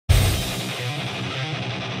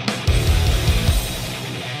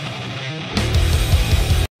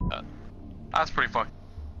That's pretty fucked.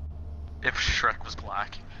 If Shrek was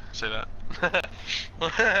black, say that.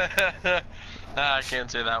 I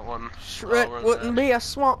can't say that one. Shrek wouldn't be a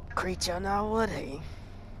swamp creature now, would he?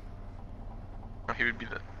 He would be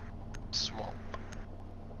the swamp.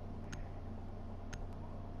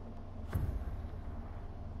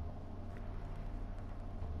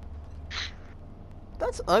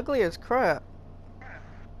 That's ugly as crap.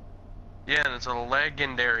 Yeah, and it's a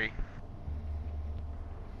legendary.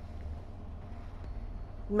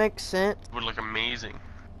 Makes sense. Would look amazing.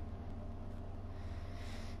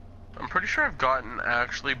 I'm pretty sure I've gotten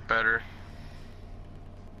actually better.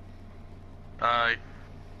 I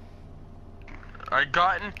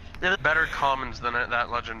gotten better commons than that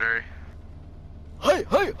legendary. Hey,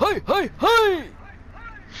 hey, hey, hey, hey!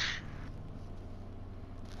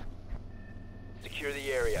 Secure the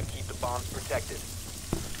area. Keep the bombs protected.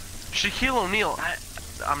 Shaquille O'Neal.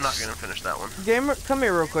 I'm not gonna finish that one. Gamer, come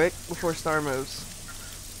here real quick before Star moves.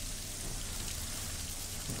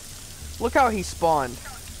 Look how he spawned.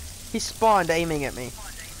 He spawned aiming at me.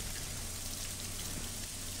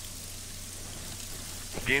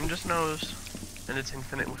 The game just knows, and it's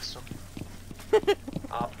infinite wisdom.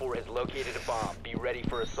 Op 4 has located a bomb. Be ready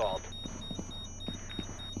for assault.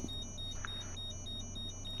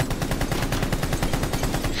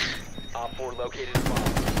 Op 4 located a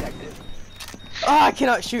bomb. Protected. Ah, I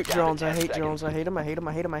cannot shoot drones. I hate drones. I hate them. I hate them.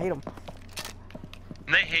 I hate them. I hate them.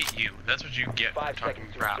 And they hate you. That's what you get for 5 talking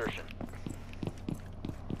seconds to crap. insertion.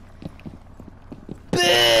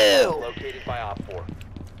 Boo! Located by Op 4.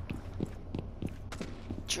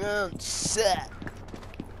 Drones suck.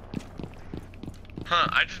 Huh?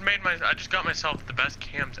 I just got myself the best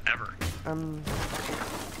cams ever.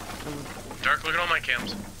 Dark, look at all my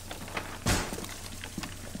cams.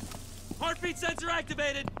 Heartbeat sensor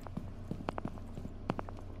activated.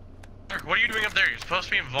 Dark, what are you doing up there? You're supposed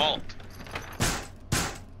to be in vault.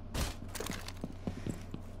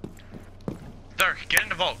 Dark, get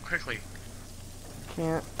into vault quickly.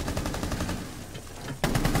 Can't.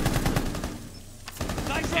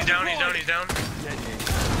 He's down, he's down, he's down.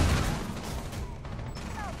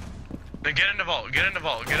 Then get into vault, get into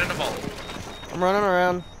vault, get into vault. I'm running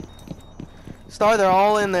around. Star, they're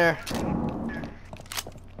all in there.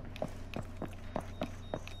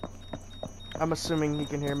 I'm assuming he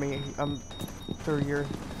can hear me. I'm through your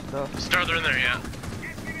stuff. Star, they're in there, yeah.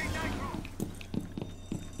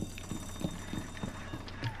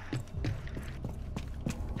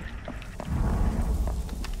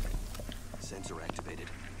 Sensor activated.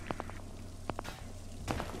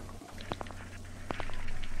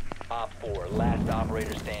 Op 4, last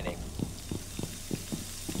operator standing.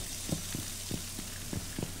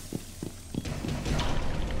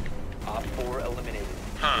 Op 4 eliminated.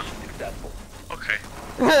 Huh. Successful. Okay.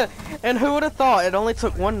 And who would have thought it only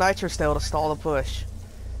took one nitrous tail to stall the push?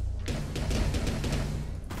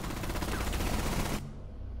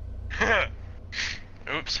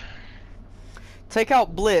 Oops. Take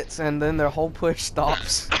out Blitz and then their whole push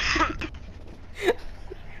stops.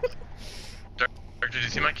 Dark, did you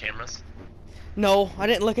see my cameras? No, I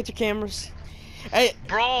didn't look at your cameras. Hey,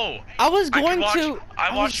 Bro! I was I going watch, to.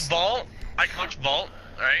 I watched Vault. I can watch Vault,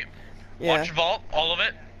 right? Yeah. Watch Vault, all of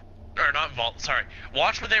it. Or not Vault, sorry.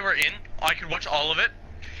 Watch what they were in. I could watch all of it.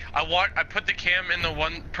 I put the cam in the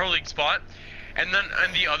one Pro League spot, and then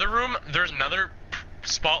in the other room, there's another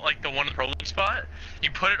spot like the one in the Pro League spot. You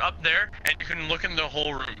put it up there, and you can look in the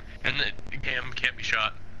whole room, and the cam can't be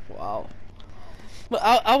shot. Wow. But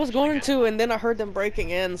I was going to, and then I heard them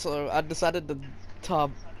breaking in, so I decided to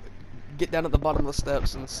get down at the bottom of the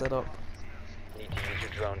steps and set up. Need to use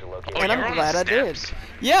your drone to locate. Oh, And you were I'm on the glad I did. steps?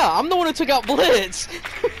 Yeah, I'm the one who took out Blitz.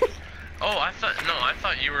 Oh, I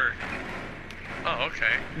thought you were. Oh,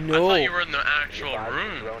 okay. No. I thought you were in the actual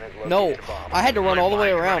room. No, I had to run all the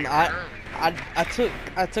way Like, around. running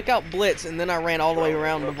I took out Blitz and then I ran all the way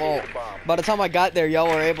around the vault. By the time I got there, y'all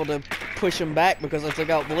were able to push him back because I took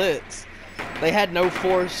out Blitz. They had no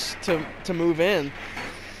force to move in.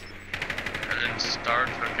 And then Star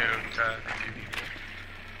took out a few people.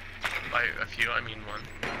 By a few, I mean one.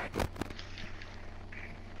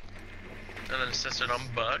 And then assisted on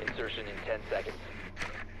Buck. Insertion in 10 seconds.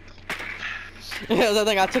 Yeah, the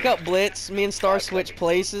thing, I took out Blitz, me and Star switched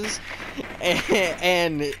places,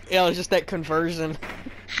 and it was just that conversion.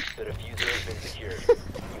 The diffuser has been secured. You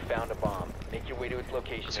found a bomb. Make your way to its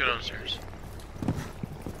location. Let's go downstairs.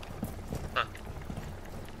 Huh.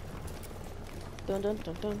 Dun, dun,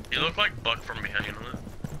 dun, dun. You look like Buck from behind, you know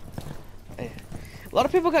that? A lot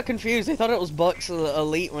of people got confused. They thought it was Buck's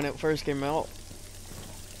Elite when it first came out.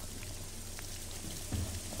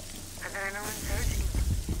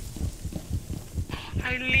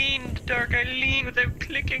 I leaned, Dark. I leaned without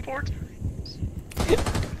clicking 4 times.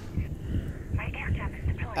 My air trap is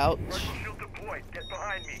deployed. Ouch. Rifle shield deployed. Get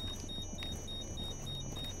behind me.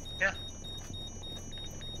 Yeah.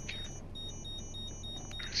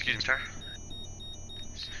 Excuse me, sir.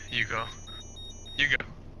 You go. You go.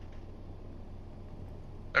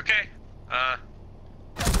 Okay.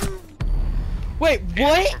 Wait, More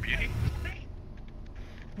what? beauty.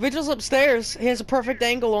 Vigil's upstairs. He has a perfect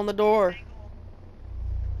angle on the door.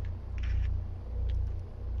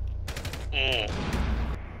 Oh.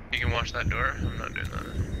 You can watch that door? I'm not doing that.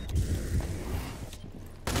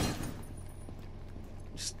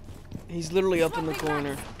 He's literally up in the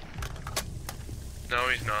corner. No,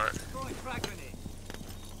 he's not.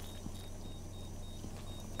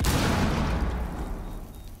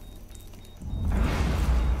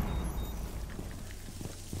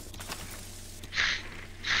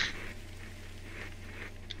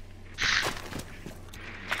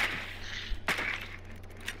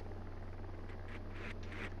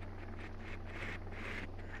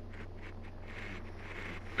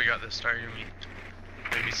 We got this, start your meat.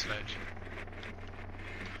 Maybe Sledge.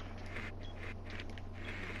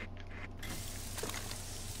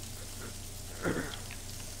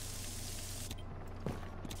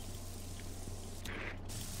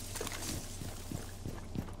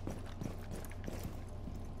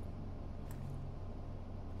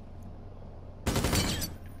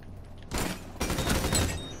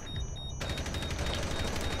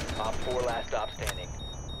 Op 4 last stop standing.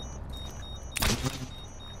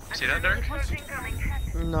 See that, Dark?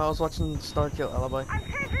 No, I was watching Star Kill Alibi.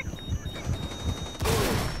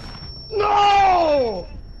 No!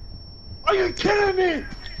 Are you kidding me?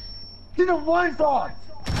 He's a one shot.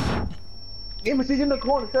 Game is in the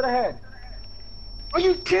corner, straight ahead. Are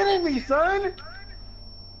you kidding me, son?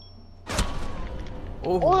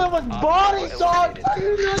 Oh, Oh, that was body shot. eliminated. Are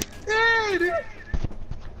you not kidding?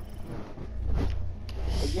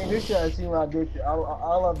 Again, this shit I seen when I did it. I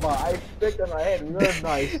love my I stick on my head real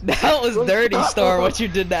nice. that was dirty, Star. What you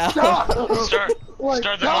did now? Star, Like,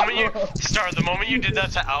 Star, the moment you did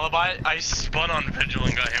that to Alibi, I spun on Vigil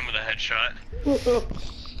and got him with a headshot.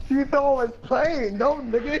 You thought I was playing, no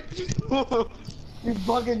nigga. You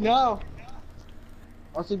bugging now.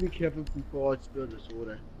 Also be careful before I spill this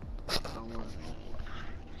water. I don't want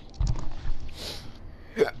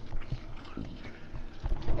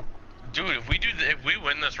Dude, if we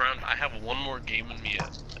win this round, I have one more game in me,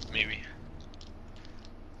 maybe.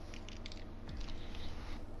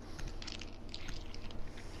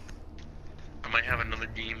 I might have another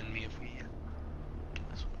game in me if we get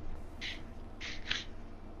this to.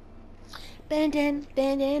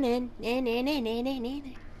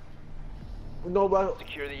 No, but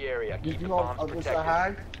Secure the area. did Keep you the know bombs I wish protected. I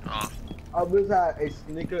had? one. I wish I had a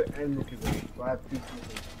Snicker and Milky Way. So I have 2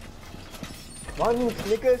 Snickers. When I mean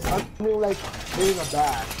Snickers, I mean like in a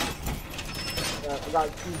bag. I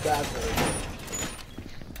got 2 bags already.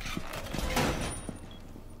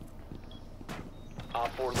 Op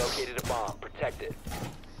 4 located a bomb. Protect it.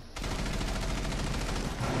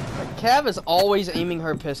 Cav is always aiming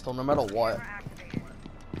her pistol, no matter what.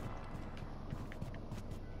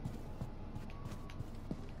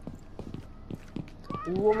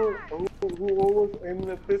 Who was aiming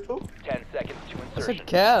the pistol? 10 seconds to I said insertion.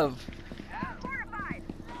 Cav.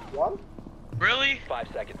 What? Really? 5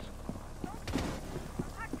 seconds.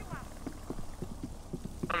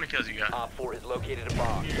 How many kills you got? Op 4 has located a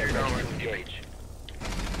bomb. Get You're not ready to worth keeping. engage.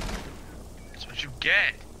 That's what you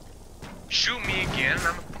get. Shoot me again, and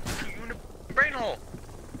I'm gonna shoot you in the brain hole.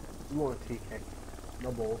 You want a TK.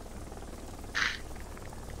 No balls.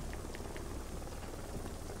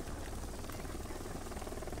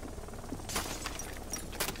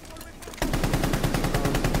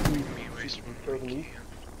 Me wasting my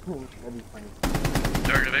That'd be funny.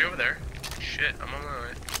 Dark, are they over there? Shit, I'm on my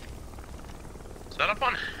way. Is that up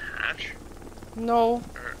on hatch? No,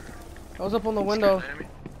 Or I was up on the window, Skylight, I mean?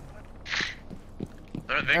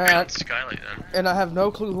 They're Alright. on Skylight then. and I have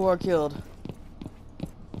no clue who I killed.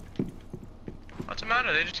 What's the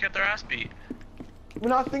matter? They just get their ass beat.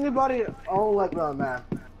 When I think about it, I don't like that, man.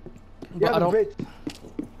 But Yeah, I don't. bitch.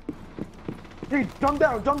 Hey, jump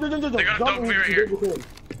down, jump. They got a jump dog right here.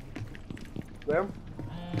 Where?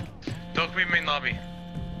 Don't be main lobby.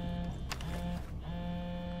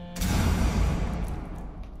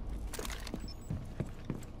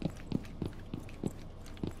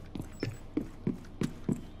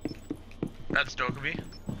 That's Dokkaby.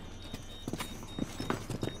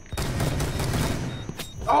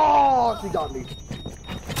 Oh, she got me.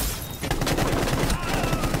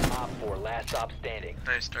 Op 4 last stop standing.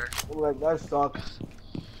 Nice, Dark. I'm like, that sucks.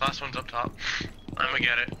 Last one's up top. I'ma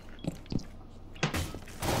get it.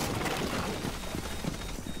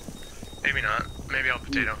 Maybe not. Maybe I'll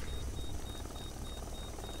potato.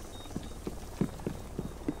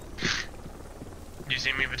 You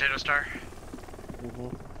see me, Potato Star?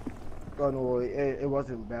 Oh no, it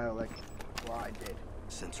wasn't bad like what I did.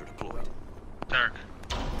 Sensor deployed. Dark.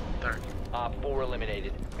 Dark. Op 4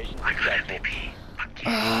 eliminated. Mission I got successful. MVP.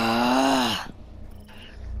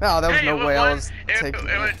 Oh, there was Hey, no it way I went- was it, taking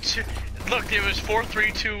it it. went two, look, it was 4,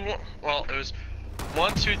 3, 2, 1. Well, it was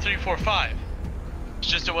 1, 2, 3, 4, 5. It's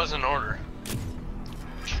just it wasn't in order.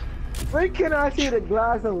 Where can I see the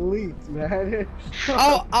glass elite, man?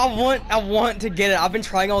 I want to get it. I've been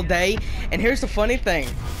trying all day, and here's the funny thing.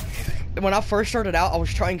 When I first started out, I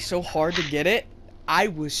was trying so hard to get it. I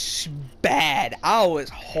was bad. I was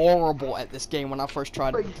horrible at this game when I first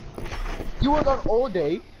tried it. You was on all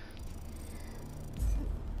day.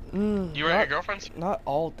 You were at your girlfriend's? Not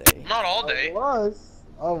all day. Not all day. I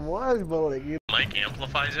was, but like you. Mic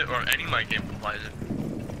amplifies it, or any mic amplifies it.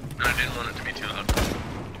 And I didn't want it to be too loud.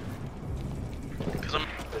 Cause I'm.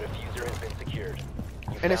 The diffuser has been secured.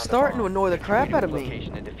 You And it's found a starting to bomb. annoy the crap out of me.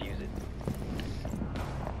 Location and defuse it.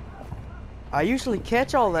 I usually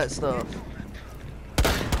catch all that stuff.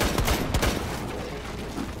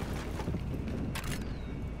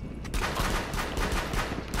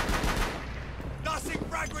 Nothing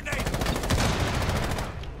frag grenade!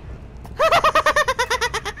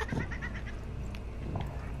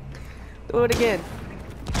 Do it again.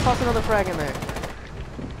 Toss another frag in there.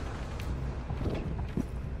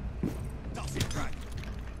 Nothing frag!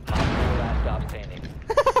 Op 4 last stop standing.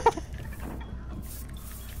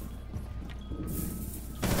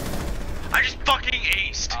 I just fucking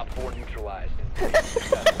aced. Op 4 neutralized.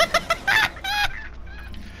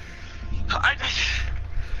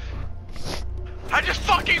 I just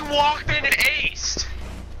fucking walked in and aced.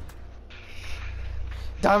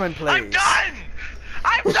 Diamond plays. I'm done.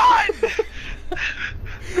 I'm done.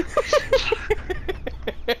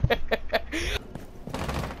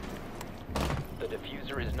 The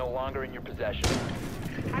diffuser is no longer in your possession.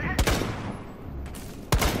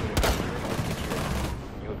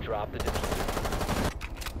 You have dropped the diffuser.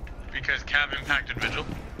 Because cab impacted vigil.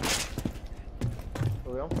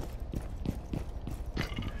 For real?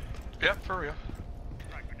 Yep, for real.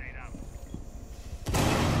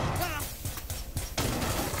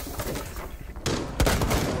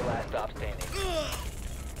 Four last stop standing.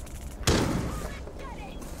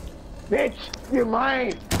 Bitch, you're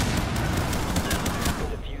mine.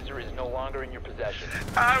 The diffuser is no longer in your possession.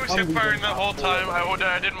 I was hip firing that whole time.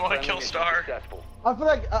 I didn't want to Friendly kill mission Star. Successful. I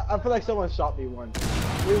feel like someone shot me once.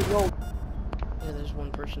 There's no. Yeah, there's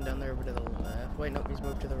one person down there over to the left. Wait, nope, he's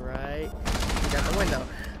moved to the right. He's out the window.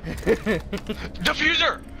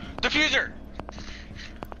 Diffuser! Diffuser!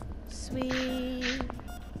 Sweet.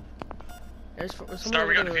 There's Star,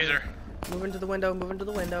 we got diffuser. Move into the window, move into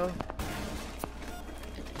the window.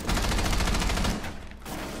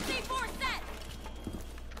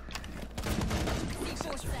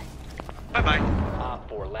 Bye bye. Op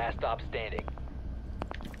 4 last stop standing.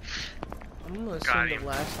 I'm gonna Got assume him. the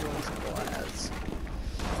last one's Glaz.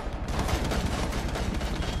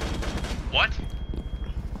 What?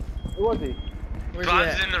 Who was he? Where's he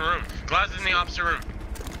Glaz is at? in the room. Glaz is in the opposite room.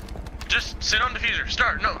 Just sit on diffuser.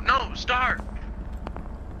 Star, no, Star.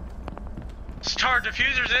 Star,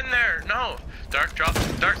 diffuser's in there. No. Dark, drop.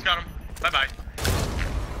 Dark's got him. Bye bye.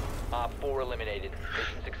 Op 4 eliminated.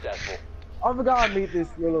 Mission successful. I forgot I made this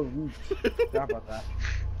little root. Sorry about that.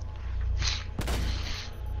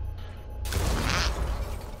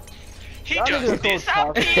 He That just nigga goes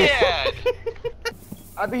far. disappeared.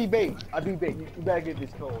 I be bait. You better get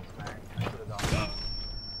this cold, man.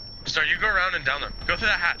 Star, you go around and down them. Go through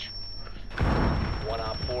that hatch. One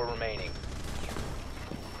Op 4 remaining.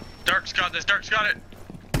 Dark's got this. Dark's got it.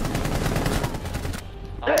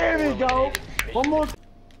 Op There 4 we go. eliminated. Mission One more.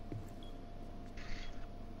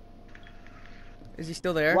 Is he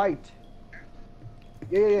still there? Right.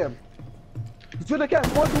 Yeah. He's with the cat.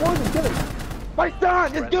 One to one. Kill him. Fight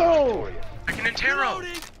done. Let's friendly go. victorious. I can interro.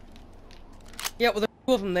 Yeah, well, there's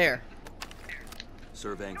two of them there.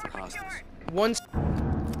 Surveying for hostiles. One's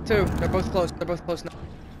two. They're both close. They're both close now.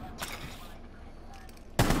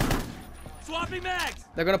 Swapping mags!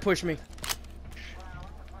 They're gonna push me.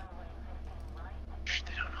 Shh,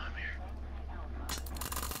 they don't know I'm here.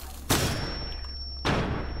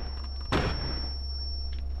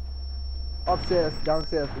 Upstairs,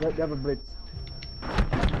 downstairs. They have a blitz.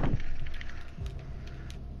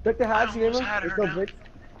 Check the hatch, I gamer. almost had There's her no now. blitz.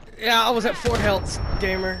 Yeah, I was at 4 health,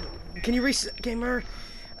 gamer. Can you reset, gamer?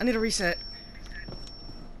 I need a reset.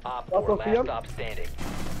 Op 4 Sophia? last stop standing.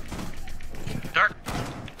 Dark.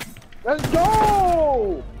 Let's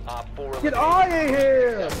go! Op 4 Get eliminated. out of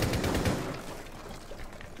here!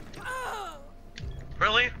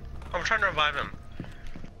 Really? I'm trying to revive him.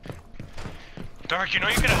 Dark, you know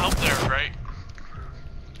you could have helped there, right?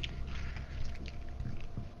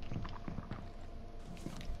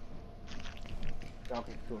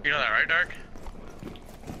 You know that, right, Dark?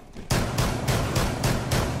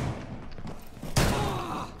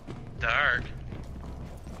 Dark.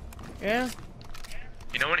 Yeah?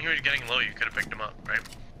 You know when he was getting low, you could have picked him up, right?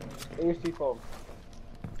 ASC phone.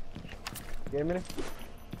 Get a minute?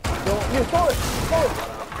 Don't, you stole it! Stole it!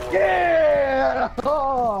 Yeah!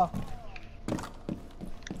 Oh!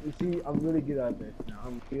 You see, I'm really good at this now.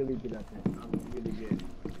 I'm really good at this. I'm really good.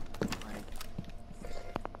 Like,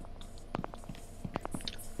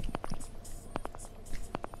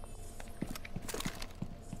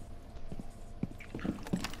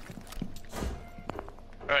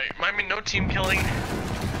 Alright, remind me, no team killing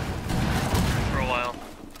for a while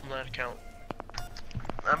on that account.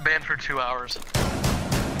 I'm banned for 2 hours.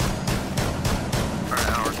 Or an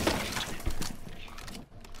hour.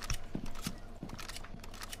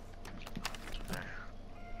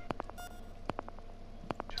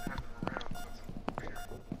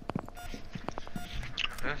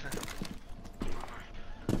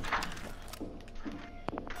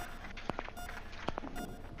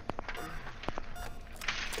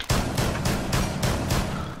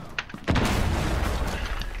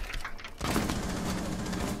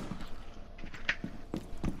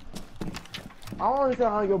 I don't understand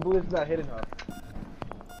how your bullets not hitting her.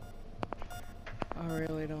 I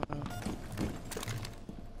really don't know.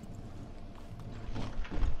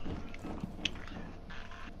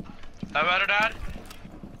 That better, Dad?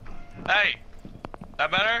 Hey! That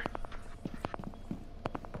better?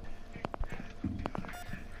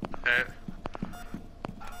 Okay.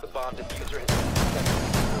 The bomb diffuser has been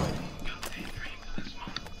successfully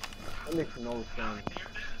destroyed. That makes no sense.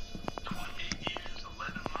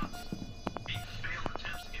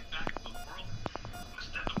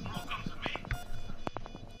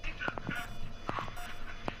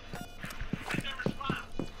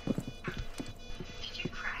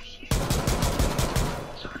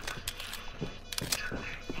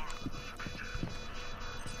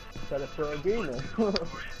 Try to throw a gamer.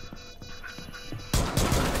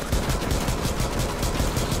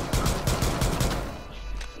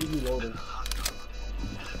 Easy loading.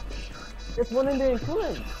 It's one in the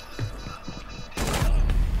including.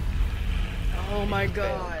 Oh my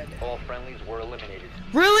god. All friendlies were eliminated.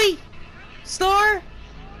 Really? Star?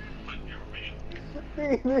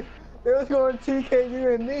 They was going TK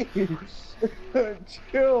you and me.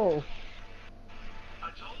 Chill.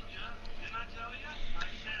 I told you. Didn't I tell you?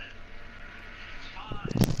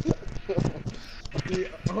 I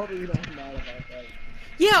hope you don't know about that.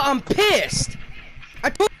 Yeah, I'm pissed. I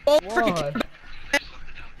took all freaking What?